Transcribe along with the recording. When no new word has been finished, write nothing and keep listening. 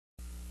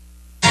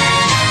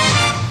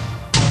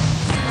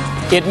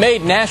It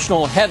made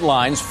national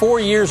headlines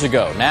 4 years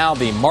ago. Now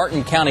the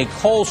Martin County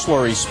coal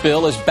slurry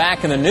spill is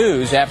back in the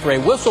news after a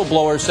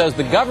whistleblower says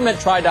the government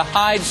tried to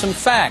hide some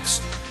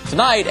facts.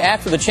 Tonight,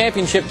 after the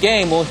championship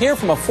game, we'll hear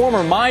from a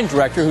former mine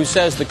director who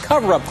says the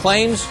cover-up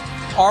claims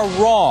are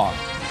wrong.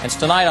 It's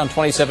tonight on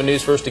 27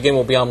 News First. Again,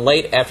 we'll be on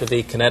late after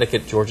the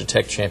Connecticut-Georgia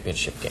Tech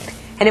championship game.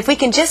 And if we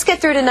can just get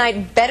through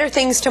tonight, better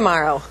things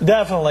tomorrow.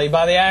 Definitely.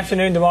 By the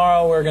afternoon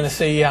tomorrow, we're going to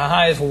see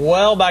highs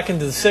well back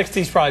into the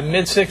 60s, probably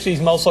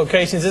mid-60s most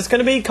locations. It's going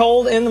to be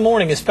cold in the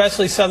morning,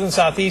 especially southern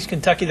southeast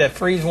Kentucky. That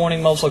freeze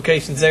warning, most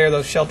locations there,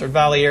 those sheltered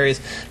valley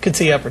areas could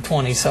see upper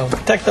 20s. So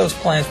protect those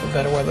plants for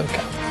better weather to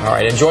come. All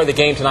right. Enjoy the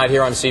game tonight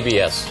here on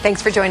CBS.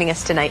 Thanks for joining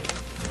us tonight.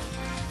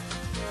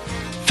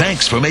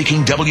 Thanks for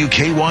making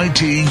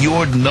WKYT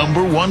your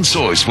 #1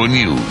 source for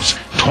news.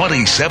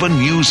 27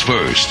 News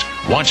First.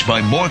 Watched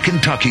by more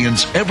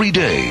Kentuckians every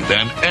day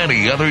than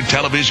any other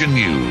television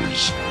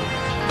news.